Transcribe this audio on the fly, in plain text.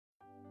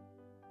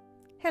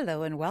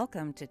Hello and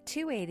welcome to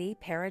 280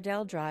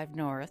 Paradelle Drive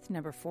North,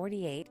 number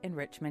 48 in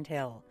Richmond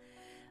Hill.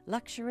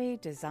 Luxury,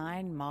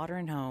 design,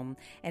 modern home,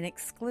 and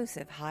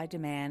exclusive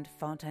high-demand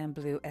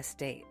Fontainbleau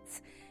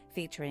estates,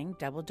 featuring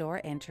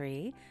double-door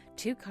entry,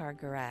 two-car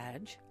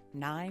garage,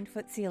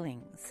 9-foot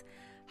ceilings,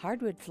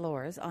 hardwood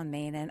floors on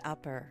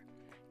Main&Upper,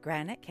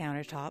 granite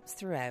countertops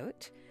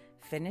throughout,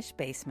 finished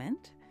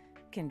basement,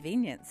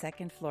 convenient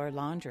second-floor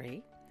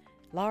laundry,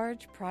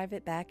 large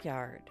private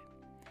backyard,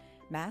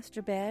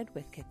 master bed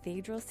with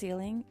cathedral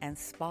ceiling and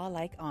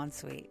spa-like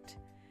ensuite,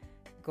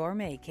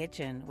 gourmet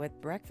kitchen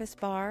with breakfast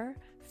bar,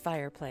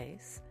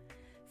 fireplace,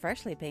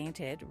 freshly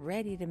painted,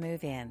 ready to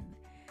move in,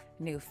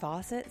 new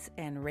faucets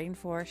and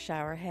rainforest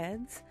shower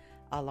heads,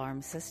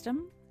 alarm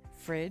system,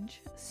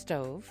 fridge,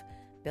 stove,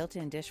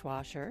 built-in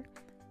dishwasher,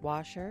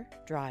 washer,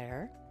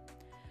 dryer,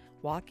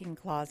 walk-in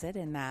closet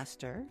and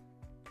master,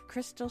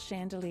 crystal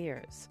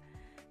chandeliers,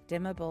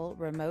 dimmable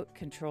remote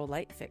control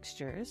light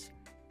fixtures,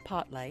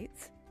 pot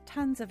lights,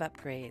 tons of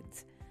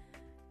upgrades.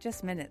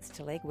 Just minutes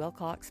to Lake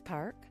Wilcox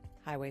Park,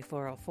 Highway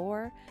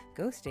 404,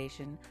 GO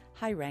Station,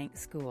 high-rank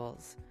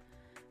schools.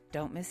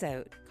 Don't miss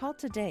out. Call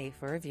today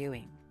for a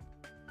viewing.